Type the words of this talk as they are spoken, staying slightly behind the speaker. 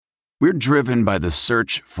We're driven by the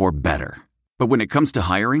search for better. But when it comes to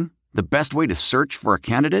hiring, the best way to search for a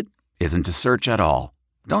candidate isn't to search at all.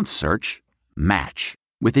 Don't search. Match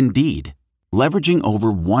with Indeed. Leveraging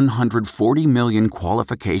over 140 million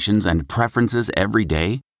qualifications and preferences every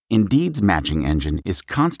day, Indeed's matching engine is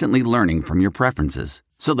constantly learning from your preferences.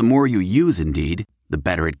 So the more you use Indeed, the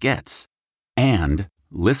better it gets. And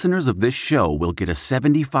listeners of this show will get a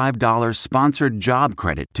 $75 sponsored job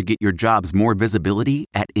credit to get your jobs more visibility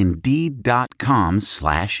at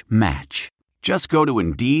Indeed.com/match. Just go to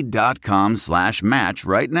Indeed.com/match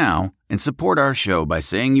right now and support our show by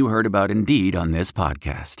saying you heard about Indeed on this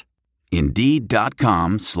podcast.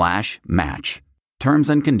 Indeed.com/match. Terms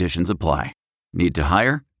and conditions apply. Need to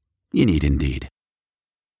hire? You need Indeed.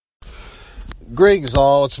 Greetings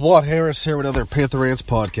all, it's Walt Harris here with another Panther Rants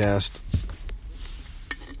podcast.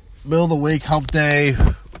 Middle of the week, hump day.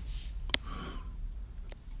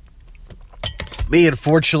 Me,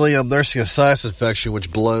 unfortunately, I'm nursing a sinus infection,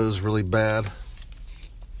 which blows really bad.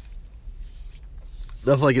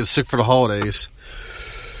 Nothing like getting sick for the holidays.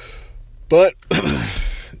 But,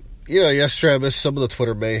 yesterday I missed some of the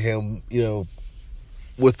Twitter mayhem,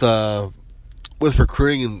 with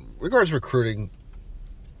recruiting. In regards to recruiting,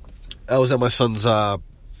 I was at my son's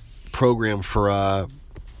program for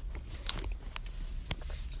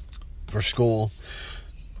school,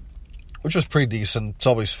 which was pretty decent. It's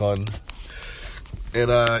always fun. And,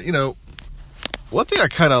 one thing I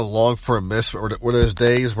kind of long for and miss were those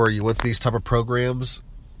days where you went to these type of programs,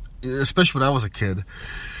 especially when I was a kid.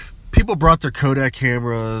 People brought their Kodak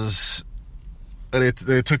cameras, and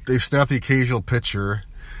they snapped the occasional picture.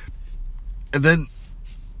 And then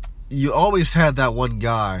you always had that one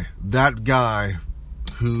guy,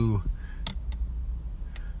 who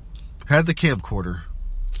had the camcorder.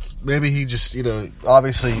 Maybe he just,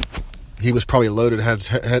 obviously he was probably loaded,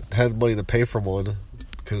 had money to pay for one,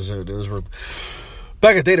 because those were,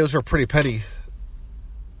 back in the day, those were pretty penny.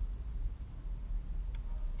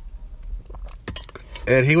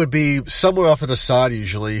 And he would be somewhere off to the side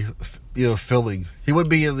usually, filming. He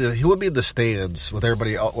wouldn't be in the stands with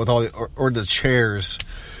everybody, or in the chairs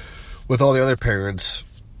with all the other parents.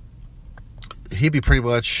 He'd be pretty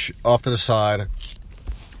much off to the side,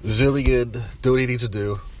 zooming in, doing what he needs to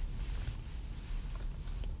do.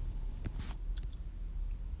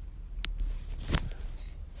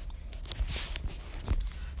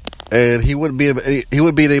 And he wouldn't be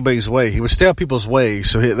in anybody's way. He would stay out people's way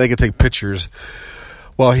so they could take pictures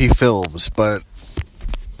while he films. But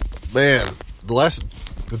man,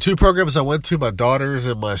 the two programs I went to, my daughters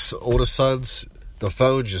and my oldest sons, the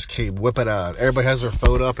phone just came whipping out. Everybody has their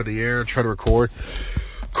phone up in the air trying to record.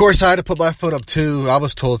 Of course, I had to put my phone up too. I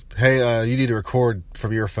was told, hey, you need to record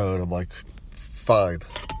from your phone. I'm like, fine,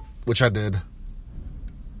 which I did.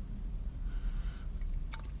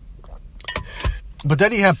 But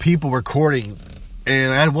then you have people recording,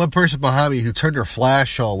 and I had one person behind me who turned their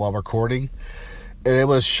flash on while recording, and it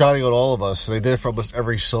was shining on all of us. They did it for almost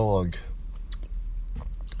every song.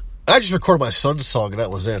 I just recorded my son's song, and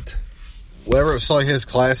that was it. Whatever song his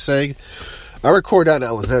class sang, I recorded that, and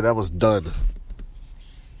that was it. That was done.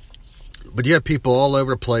 But you have people all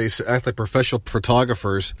over the place, act like professional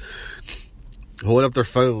photographers, holding up their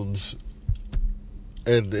phones,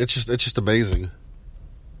 and it's just amazing.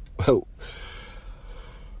 Oh.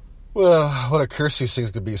 Well, what a curse these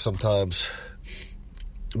things could be sometimes.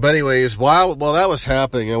 But anyways, while that was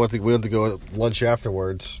happening, we went to go at lunch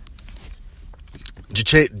afterwards.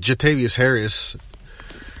 Jatavius Harris,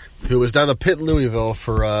 who was down the pit in Louisville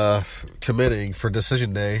for committing for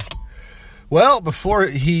decision day. Well, before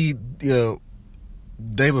day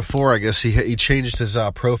before, I guess, he changed his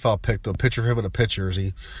profile pic to a picture of him in a pit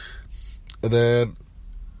jersey. And then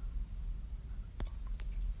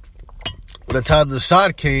when the time the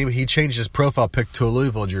side came, he changed his profile pic to a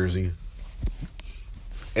Louisville jersey.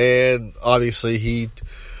 And obviously he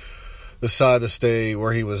decided to stay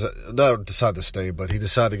where he was. Not decided to stay, but he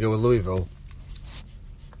decided to go with Louisville.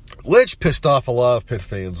 Which pissed off a lot of Pitt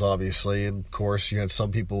fans, obviously. And of course, you had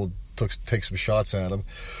some people take some shots at him.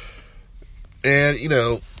 And,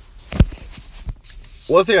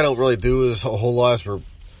 one thing I don't really do is a whole lot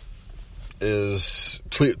is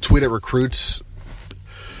tweet at recruits.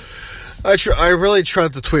 I really try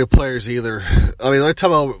not to tweet at players either. I mean, the only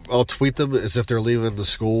time I'll tweet them is if they're leaving the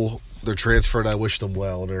school, they're transferring, I wish them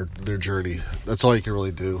well in their journey. That's all you can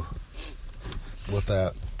really do with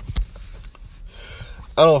that.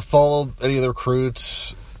 I don't follow any of the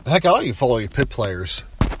recruits. Heck, I don't even follow any Pitt players.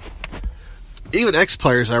 Even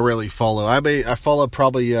ex-players I rarely follow. I follow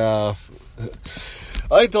probably... I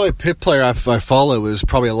think the only Pitt player I follow is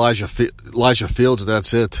probably Elijah Fields, and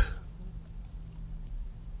that's it.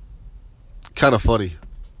 kind of funny.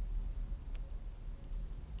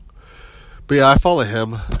 But yeah, I follow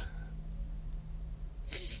him.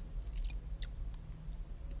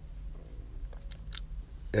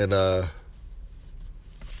 And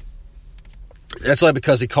that's only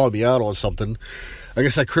because he called me out on something. I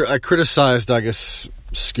guess I criticized,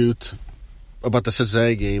 Scoot about the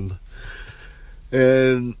Cincinnati game.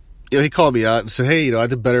 And, he called me out and said, hey, I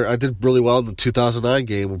did better. I did really well in the 2009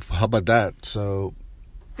 game. How about that? So,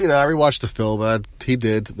 I rewatched the film. He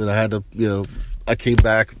did. And I had to, I came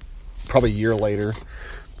back probably a year later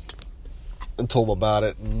and told him about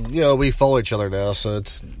it. And, we follow each other now, so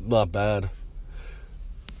it's not bad.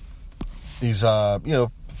 He's,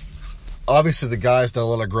 obviously the guy's done a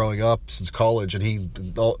lot of growing up since college, and he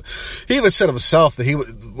even said himself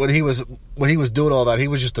that when he was doing all that, he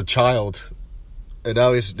was just a child, and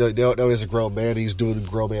now he's a grown man. He's doing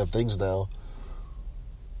grown man things now.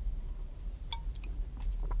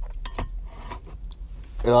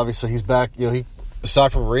 And obviously he's back. He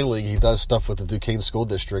aside from Marine League, he does stuff with the Duquesne School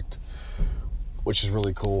District, which is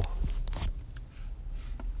really cool.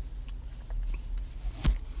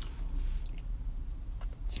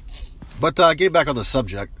 But getting back on the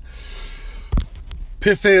subject,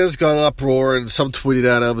 Pitt fans got an uproar, and some tweeted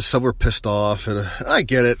at him, some were pissed off, and I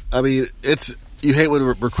get it. I mean, you hate when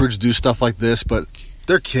recruits do stuff like this, but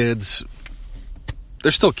they're kids.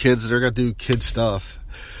 They're still kids, and they're going to do kid stuff.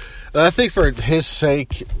 And I think for his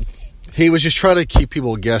sake, he was just trying to keep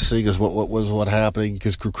people guessing is what happening,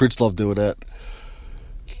 because recruits love doing that.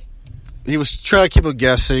 He was trying to keep them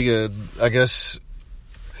guessing, and I guess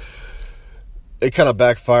it kind of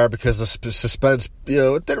backfired because the suspense,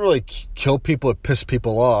 it didn't really kill people. It pissed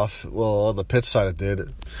people off. Well, on the Pitt side, it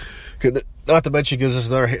did. Not to mention, it gives us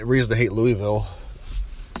another reason to hate Louisville.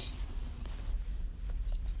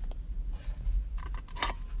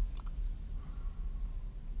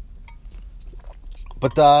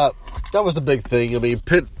 But that was the big thing. I mean,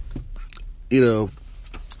 Pitt,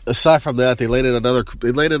 aside from that, they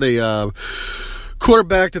landed a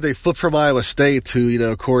quarterback that they flipped from Iowa State to,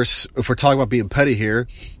 of course, if we're talking about being petty here,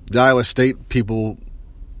 the Iowa State people,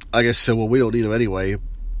 I guess, said, well, we don't need him anyway.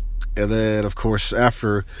 And then, of course,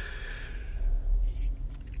 after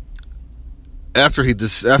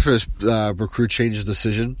his recruit changed his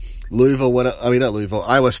decision,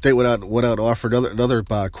 Iowa State went out and offered another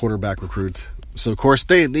quarterback recruit. So, of course,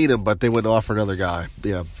 they didn't need him, but they went and offered another guy.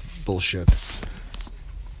 Yeah, bullshit.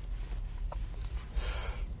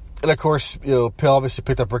 And, of course, Pitt obviously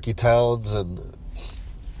picked up Ricky Towns, and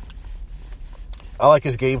I like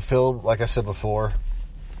his game film, like I said before.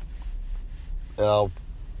 And I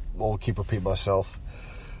won't keep repeating myself.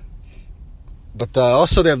 But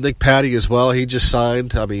also they have Nick Patty as well. He just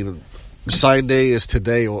signed. I mean, sign day is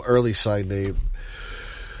today, or early sign day.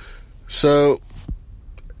 So,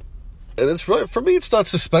 and it's really, for me, it's not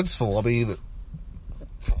suspenseful. I mean,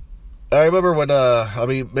 I remember when,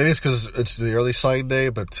 maybe it's because it's the early sign day,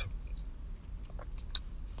 but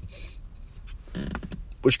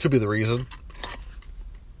which could be the reason.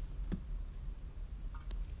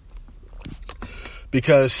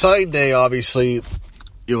 Because sign day, obviously,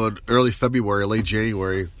 in early February, late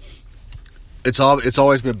January, it's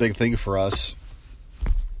always been a big thing for us.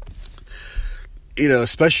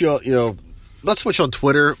 Especially, not so much on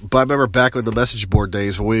Twitter, but I remember back on the message board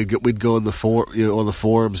days when we'd go in on the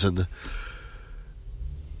forums, and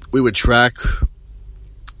we would track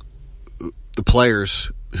the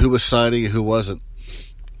players, who was signing and who wasn't,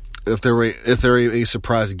 if there were any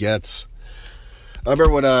surprise gets. I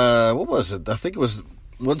remember when what was it? I think it was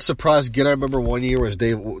one surprise get. I remember one year was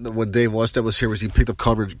when Dave Wannstedt was here. Was he picked up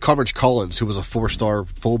Commerce Collins, who was a 4-star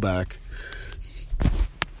fullback.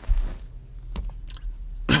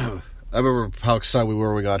 I remember how excited we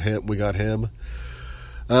were when we got him.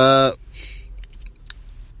 Darryl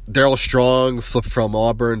Strong flipped from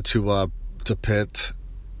Auburn to Pitt.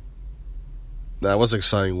 That was an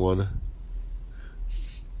exciting one.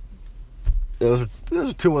 Those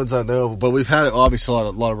are two ones I know, but we've had obviously a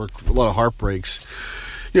lot of heartbreaks.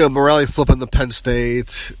 Morelli flipping to Penn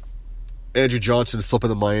State, Andrew Johnson flipping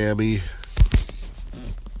to Miami.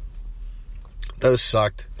 Those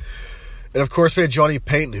sucked. And of course, we had Johnny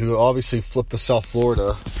Payton, who obviously flipped to South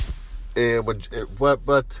Florida.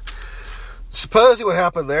 But supposedly what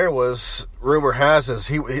happened there was, rumor has,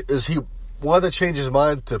 he wanted to change his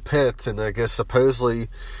mind to Pitt, and I guess supposedly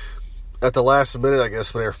at the last minute, I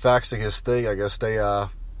guess when they were faxing his thing, I guess they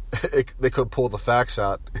couldn't pull the fax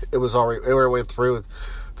out. It already went through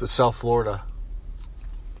to South Florida.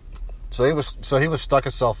 So he was stuck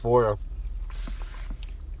in South Florida.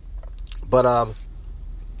 But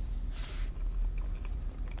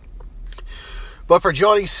for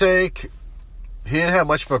Johnny's sake, he didn't have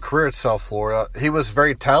much of a career at South Florida. He was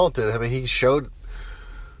very talented. I mean, he showed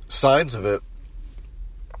signs of it.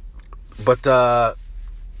 But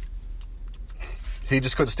he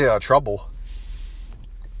just couldn't stay out of trouble.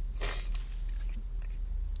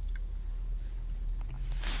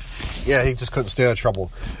 Yeah, he just couldn't stay out of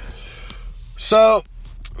trouble. So,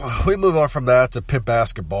 we move on from that to Pitt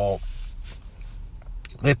basketball.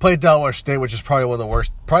 They played Delaware State, which is probably one of the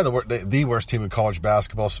worst, probably the worst team in college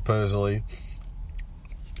basketball, supposedly.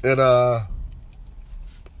 And,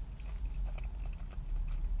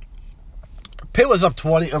 Pitt was up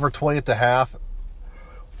over 20 at the half.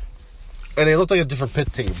 And they looked like a different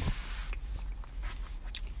Pitt team.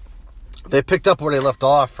 They picked up where they left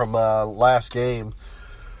off from last game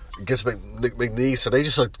against McNeese. So they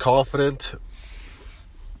just looked confident.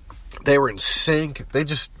 They were in sync. They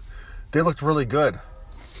looked really good.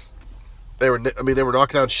 They were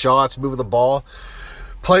knocking down shots, moving the ball,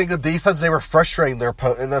 playing good defense. They were frustrating their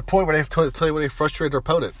opponent. And the point where they frustrated their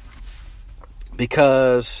opponent.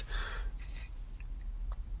 Because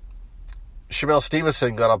Shamel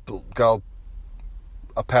Stevenson got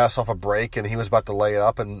a pass off a break, and he was about to lay it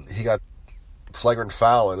up, and he got flagrant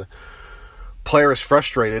foul, and player is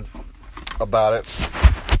frustrated about it.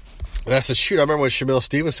 And I said, shoot, I remember when Shamel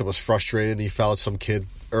Stevenson was frustrated, and he fouled some kid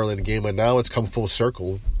early in the game, and now it's come full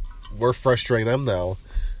circle. We're frustrating them now.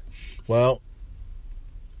 Well,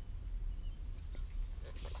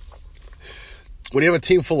 when you have a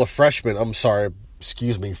team full of freshmen,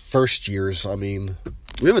 first years,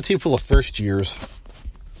 we have a team full of first years.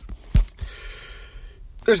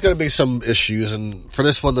 There's going to be some issues, and for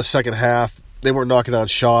this one, the second half, they weren't knocking down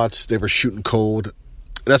shots. They were shooting cold.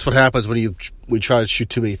 That's what happens when we try to shoot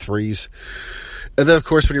too many threes. And then, of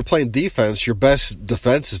course, when you're playing defense, your best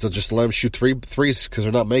defense is to just let them shoot threes because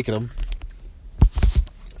they're not making them.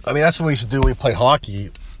 That's what we used to do when we played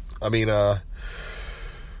hockey.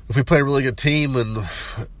 If we played a really good team, and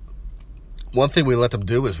one thing we let them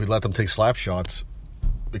do is we let them take slap shots.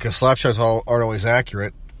 Because slap shots aren't always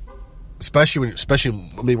accurate, especially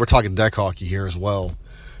we're talking deck hockey here as well.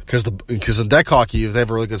 Because in deck hockey, if they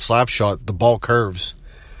have a really good slap shot, the ball curves.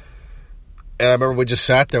 And I remember we just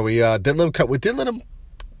sat there. We didn't let them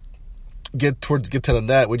get to the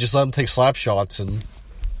net. We just let them take slap shots, and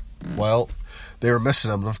well, they were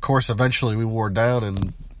missing them. And of course, eventually we wore down,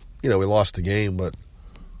 and we lost the game. But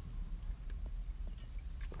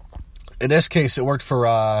in this case, it worked for.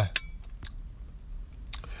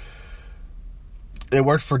 It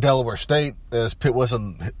worked for Delaware State, as Pitt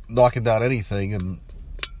wasn't knocking down anything, and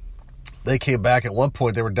they came back at one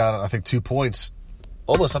point. They were down, I think, 2 points.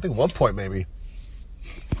 Almost, I think, 1 point maybe.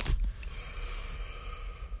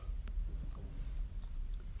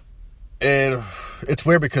 And it's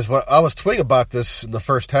weird because I was tweeting about this in the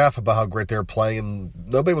first half about how great they were playing, and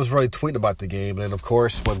nobody was really tweeting about the game. And, of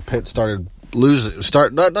course, when Pitt started losing,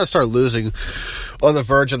 on the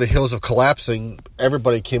verge, on the heels of collapsing,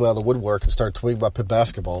 everybody came out of the woodwork and started tweeting about Pitt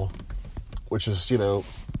basketball, which is,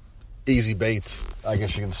 easy bait, I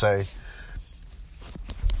guess you can say.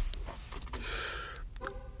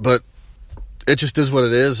 But it just is what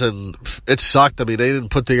it is, and it sucked. They didn't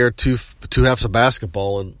put together two halves of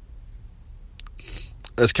basketball, and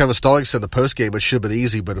as Kevin Stallings said in the postgame, it should have been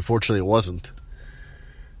easy, but unfortunately it wasn't.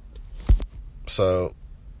 So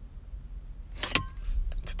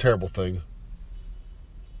it's a terrible thing.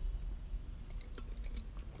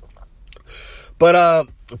 But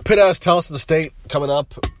Pitt has Towson State coming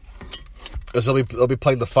up, as they'll be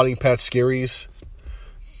playing the Fighting Pat Scaries.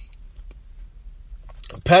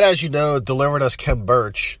 Pat, as you know, delivered us Kem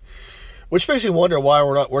Birch, which makes me wonder why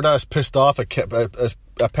we're not as pissed off at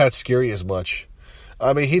Pat Scarry as much.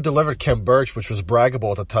 He delivered Kem Birch, which was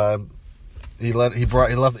braggable at the time. He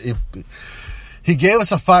gave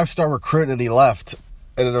us a 5-star recruit, and he left.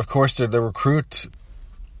 And then, of course, the recruit,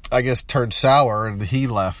 I guess, turned sour, and he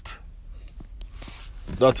left.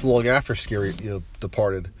 Not too long after Scarry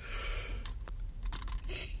departed.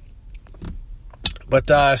 But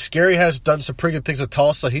Scarry has done some pretty good things at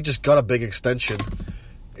Tulsa. He just got a big extension.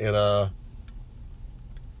 And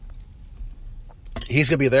he's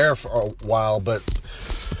going to be there for a while. But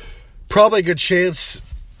probably a good chance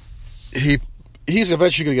he's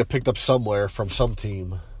eventually going to get picked up somewhere from some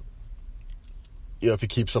team. If he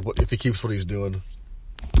keeps what he's doing.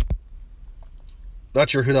 Not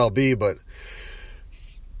sure who that'll be, but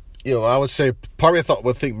I would say part of me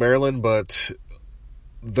would think Maryland, but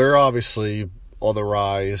they're obviously on the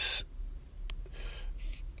rise.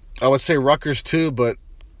 I would say Rutgers too, but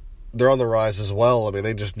they're on the rise as well.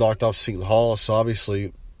 They just knocked off Seton Hall, so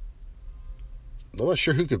obviously I'm not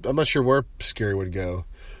sure where Scarry would go,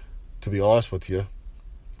 to be honest with you.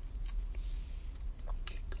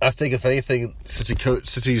 I think if anything,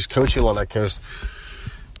 since he's coaching along that coast,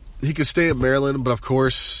 he could stay at Maryland. But of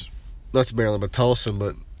course, not Maryland, but Towson.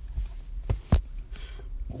 But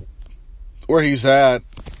where he's at,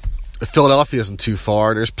 Philadelphia isn't too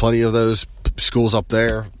far. There's plenty of those schools up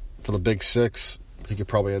there for the Big Six. He could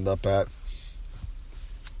probably end up at,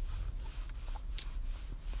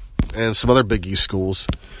 and some other Big East schools.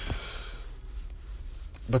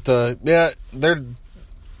 But yeah, they're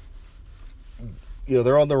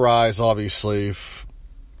on the rise. Obviously,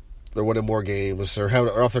 they're winning more games.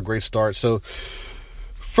 They're off to a great start. So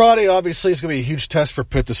Friday, obviously, is going to be a huge test for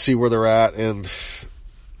Pitt to see where they're at and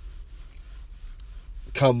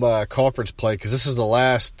come conference play, because this is the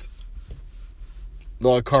last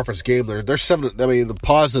non-conference game. They're 7. I mean, the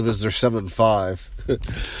positive is they're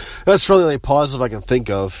 7-5. That's really the only positive I can think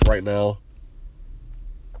of right now.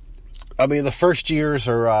 I mean, the first years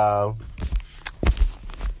are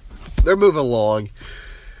they're moving along.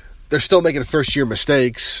 They're still making first-year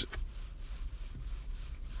mistakes.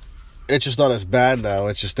 It's just not as bad now.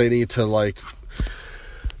 It's just they need to,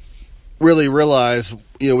 really realize,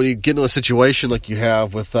 when you get into a situation like you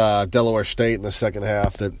have with Delaware State in the second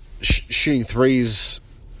half, that shooting threes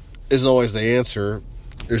isn't always the answer.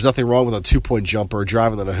 There's nothing wrong with a 2-point jumper or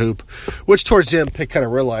driving in a hoop, which towards the end, Pitt kind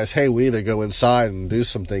of realized, hey, we need to go inside and do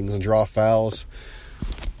some things and draw fouls.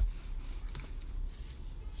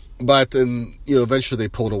 But then, eventually they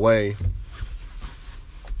pulled away.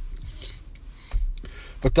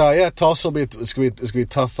 But yeah, Tulsa it's gonna be a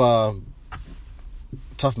tough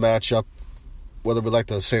matchup, whether we like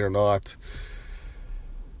to say it or not.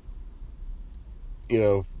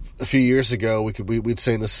 A few years ago we'd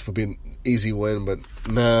say this would be an easy win, but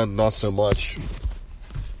nah, not so much. And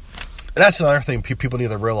that's another thing people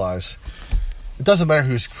need to realize. It doesn't matter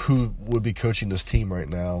who would be coaching this team right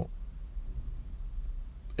now.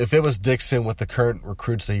 If it was Dixon with the current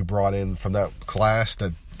recruits that he brought in from that class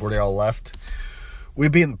where they all left,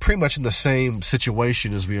 we'd be pretty much in the same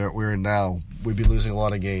situation as we're in now. We'd be losing a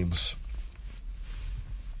lot of games.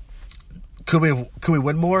 Could we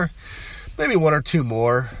win more? Maybe 1 or 2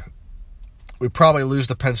 more. We'd probably lose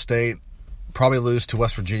to Penn State. Probably lose to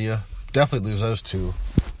West Virginia. Definitely lose those 2.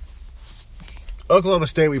 Oklahoma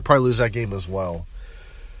State, we'd probably lose that game as well.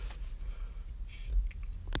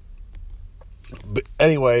 But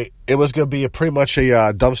anyway, it was going to be pretty much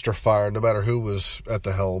a dumpster fire no matter who was at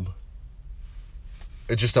the helm.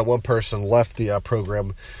 It's just that one person left the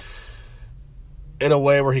program in a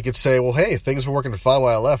way where he could say, well, hey, things were working fine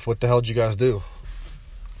while I left. What the hell did you guys do?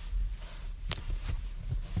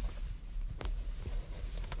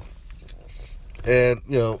 And,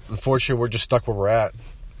 unfortunately, we're just stuck where we're at.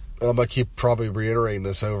 And I'm going to keep probably reiterating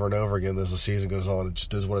this over and over again as the season goes on. It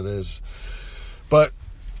just is what it is. But,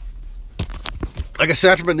 like I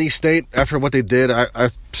said, after McNeese State, after what they did, I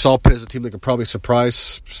saw Pitt as a team that could probably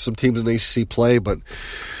surprise some teams in the ACC play. But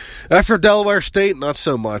after Delaware State, not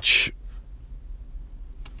so much.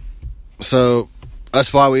 So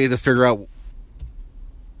that's why we need to figure out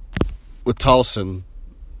with Towson.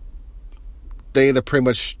 They need to pretty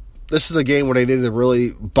much... This is a game where they need to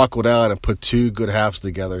really buckle down and put 2 good halves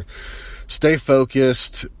together. Stay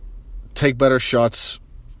focused. Take better shots.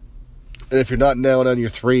 And if you're not nailing on your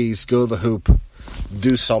threes, go to the hoop.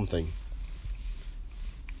 Do something.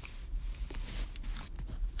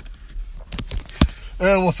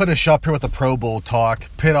 And we'll finish up here with the Pro Bowl talk.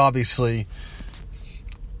 Pitt obviously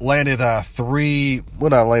landed 3. Well,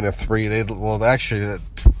 not landed 3. Actually,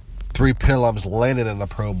 3 Pitt alums landed in the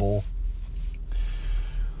Pro Bowl.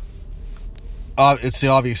 It's the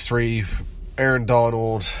obvious 3: Aaron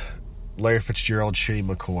Donald, Larry Fitzgerald, Shady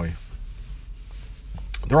McCoy.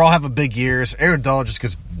 They're all having big years. Aaron Donald just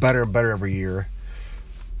gets better and better every year.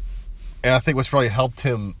 And I think what's really helped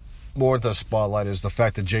him more into the spotlight is the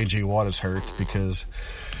fact that J.J. Watt is hurt, because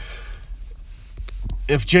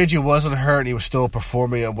if J.J. wasn't hurt and he was still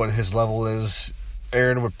performing at what his level is,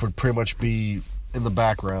 Aaron would pretty much be in the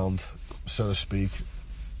background, so to speak.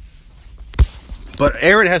 But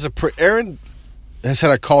Aaron has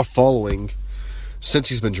had a cult following since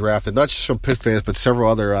he's been drafted, not just from Pitt fans, but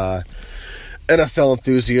several other NFL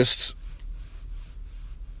enthusiasts.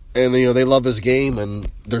 And, they love his game,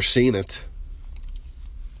 and they're seeing it.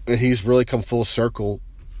 And he's really come full circle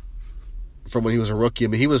from when he was a rookie. I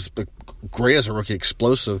mean, he was great as a rookie,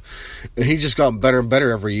 explosive. And he's just gotten better and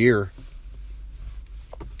better every year.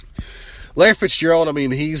 Larry Fitzgerald, I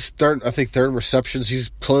mean, he's third in receptions.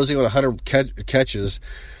 He's closing on 100 catches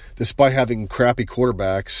despite having crappy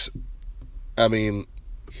quarterbacks. I mean,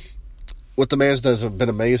 what the man's done has been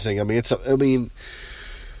amazing. I mean,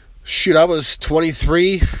 shoot, I was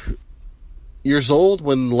 23 years old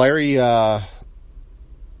when Larry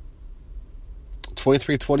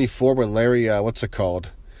 23, 24 when Larry, what's it called?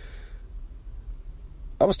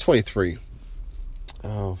 I was 23.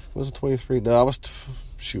 Oh, was it 23? No, I was,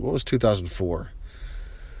 what was 2004?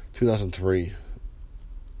 2003.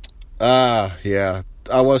 Yeah,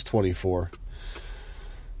 I was 24.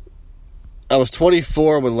 I was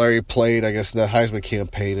 24 when Larry played, I guess, in that Heisman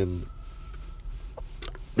campaign, and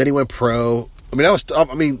then he went pro. I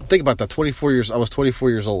mean, think about that. I was 24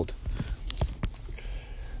 years old.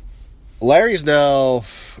 Larry's now,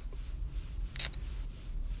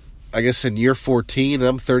 I guess, in year 14, and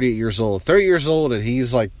I'm 38 years old. 30 years old, and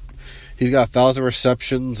he's got 1,000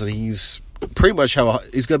 receptions, and he's pretty much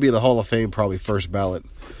he's going to be in the Hall of Fame, probably first ballot.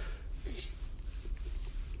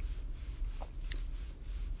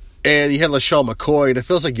 And he had LaShawn McCoy, and it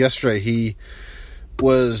feels like yesterday he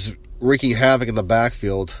was wreaking havoc in the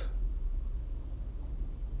backfield.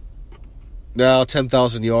 Now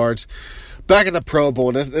 10,000 yards. Back in the Pro Bowl,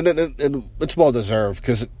 and it's well deserved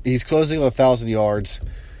because he's closing on 1,000 yards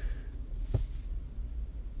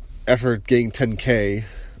after getting 10K.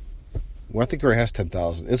 Well, I think he already has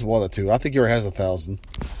 10,000. It's one or two. I think he already has 1,000.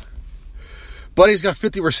 But he's got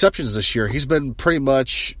 50 receptions this year. He's been pretty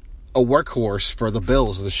much a workhorse for the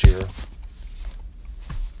Bills this year.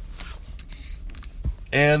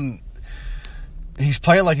 And he's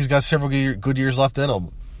playing like he's got several good years left in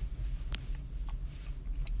him.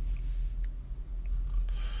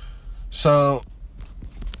 So,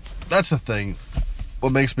 that's the thing.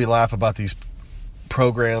 What makes me laugh about these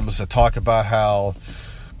programs that talk about how,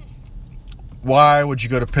 why would you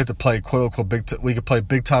go to Pitt to play quote-unquote we could play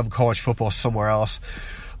big-time college football somewhere else?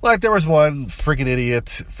 Like, there was one freaking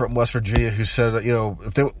idiot from West Virginia who said,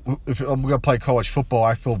 if I'm going to play college football,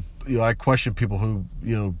 I question people who,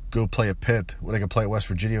 go play at Pitt when they can play at West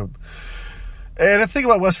Virginia. And the thing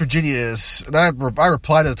about West Virginia is, and I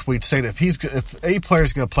replied to the tweet saying if a player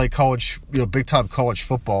is going to play college, big-time college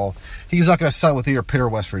football, he's not going to sign with either Pitt or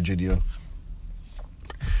West Virginia.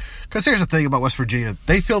 Because here's the thing about West Virginia.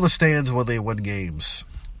 They fill the stands when they win games.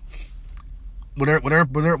 When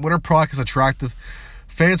their product is attractive,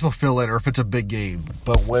 fans will fill it, or if it's a big game.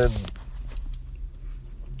 But when,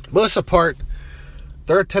 most of the part,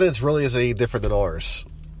 their attendance really isn't any different than ours.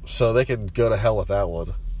 So they can go to hell with that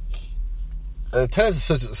one. And attendance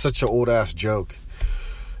is such an old-ass joke.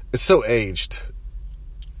 It's so aged.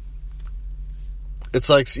 It's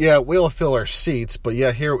like, yeah, we'll fill our seats, but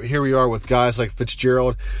yeah, here we are with guys like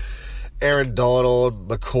Fitzgerald, Aaron Donald,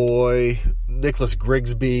 McCoy, Nicholas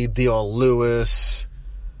Grigsby, Dion Lewis.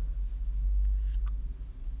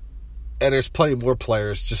 And there's plenty more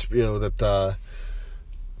players just, that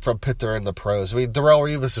from Pitt they're in the pros. I mean, Darrelle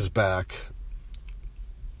Revis is back.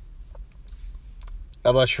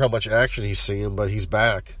 I'm not sure how much action he's seeing, but he's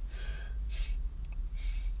back.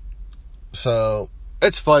 So,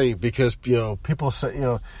 it's funny because, people say,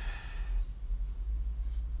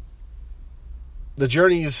 the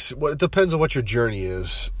journey is, it depends on what your journey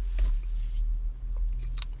is.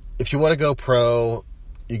 If you want to go pro,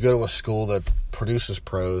 you go to a school that produces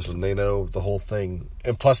pros and they know the whole thing.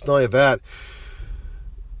 And plus, not only that,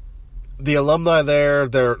 the alumni there,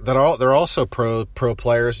 they're also pro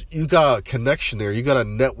players. You got a connection there. You got a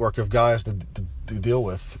network of guys to deal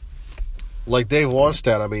with. Like Dave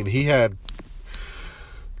Wannstedt, I mean, he had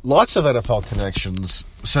lots of NFL connections,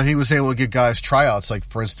 so he was able to get guys tryouts. Like,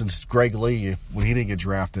 for instance, Greg Lee, when he didn't get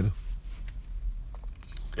drafted.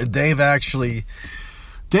 And Dave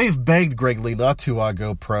begged Greg Lee not to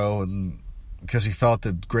go pro, and because he felt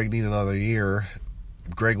that Greg needed another year.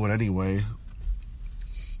 Greg went anyway,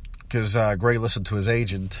 because Greg listened to his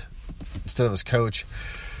agent instead of his coach.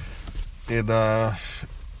 And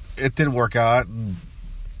it didn't work out, and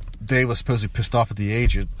Dave was supposedly pissed off at the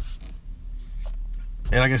agent.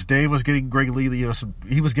 And I guess Dave was getting Greg Lee,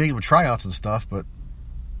 he was getting him tryouts and stuff, but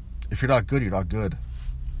if you're not good, you're not good.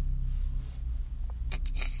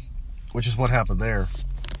 Which is what happened there.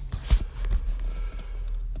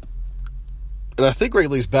 And I think Greg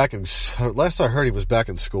Lee's back last I heard he was back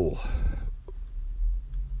in school.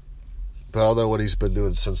 But I don't know what he's been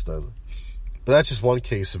doing since then. But that's just one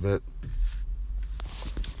case of it.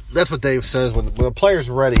 That's what Dave says. When a player's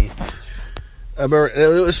ready, I remember,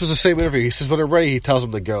 this was the same interview. He says when they're ready, he tells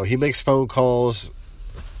them to go. He makes phone calls.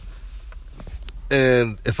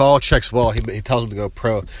 And if all checks well, he tells them to go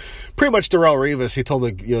pro. Pretty much Darrelle Revis, he told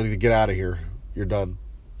him to get out of here. You're done.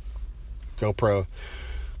 Go pro.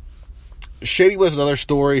 Shady was another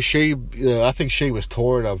story. Shady, I think Shady was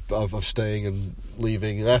torn of staying and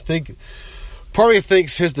leaving. And I think part of me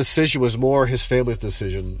thinks his decision was more his family's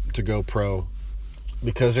decision to go pro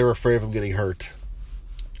because they were afraid of him getting hurt.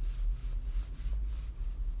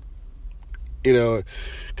 You know,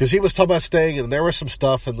 because he was talking about staying, and there was some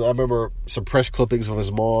stuff, and I remember some press clippings of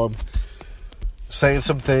his mom saying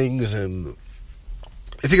some things, and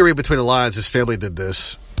if you can read between the lines, his family did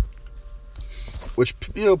this, which,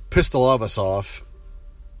 you know, pissed a lot of us off.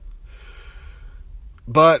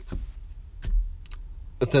 But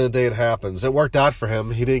at the end of the day, it happens. It worked out for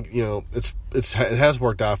him. He didn't, you know, it has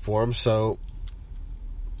worked out for him, so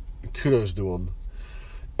kudos to him.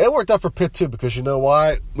 It worked out for Pitt too, because you know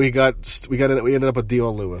why? We ended up with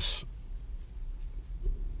Dion Lewis.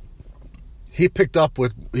 He picked up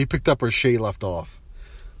where Shea left off.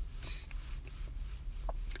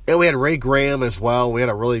 And we had Ray Graham as well. We had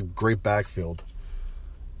a really great backfield.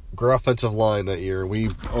 Great offensive line that year. We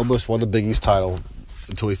almost won the Big East title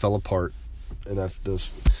until we fell apart. And that was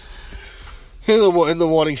in the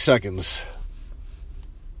waning seconds.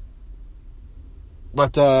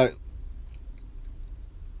 But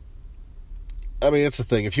I mean, that's the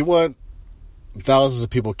thing. If you want thousands of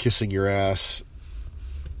people kissing your ass,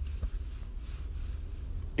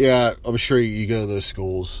 yeah, I'm sure you go to those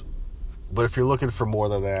schools. But if you're looking for more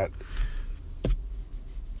than that,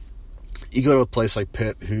 you go to a place like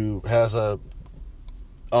Pitt, who has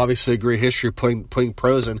obviously a great history putting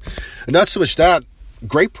pros in, and not so much that,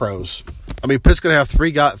 great pros. I mean, Pitt's gonna have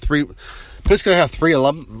three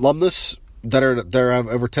alumnus that have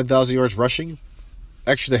over 10,000 yards rushing.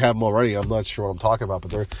 Actually, they have them already. I'm not sure what I'm talking about, but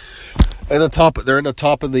they're in the top. They're in the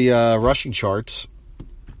top of the rushing charts.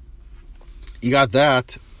 You got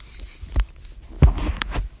that.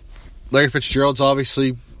 Larry Fitzgerald's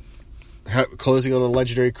obviously closing on a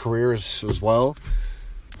legendary career as well.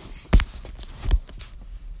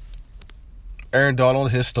 Aaron Donald,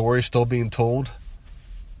 his story still being told.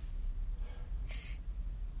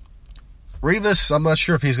 Revis, I'm not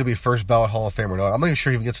sure if he's going to be first ballot Hall of Fame or not. I'm not even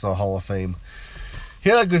sure if he gets to the Hall of Fame. He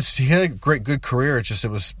had a good career. It's just it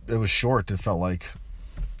was short. It felt like.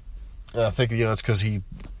 And I think it's because his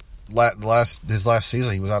last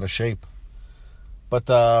season he was out of shape. But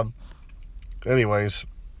anyways,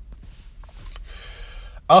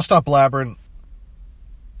 I'll stop blabbering.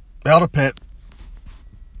 Out of Pitt.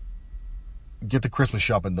 Get the Christmas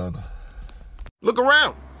shopping done. Look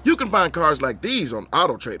around. You can find cars like these on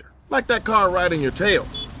AutoTrader, like that car right in your tail.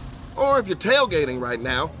 Or if you're tailgating right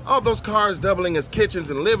now, all those cars doubling as kitchens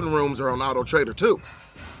and living rooms are on AutoTrader too.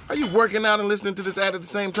 Are you working out and listening to this ad at the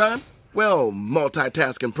same time? Well,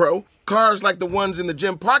 multitasking pro, cars like the ones in the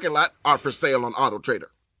gym parking lot are for sale on AutoTrader.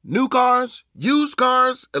 New cars, used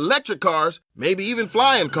cars, electric cars, maybe even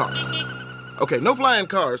flying cars. Okay, no flying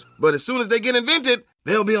cars, but as soon as they get invented,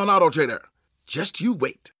 they'll be on AutoTrader. Just you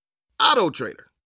wait. AutoTrader.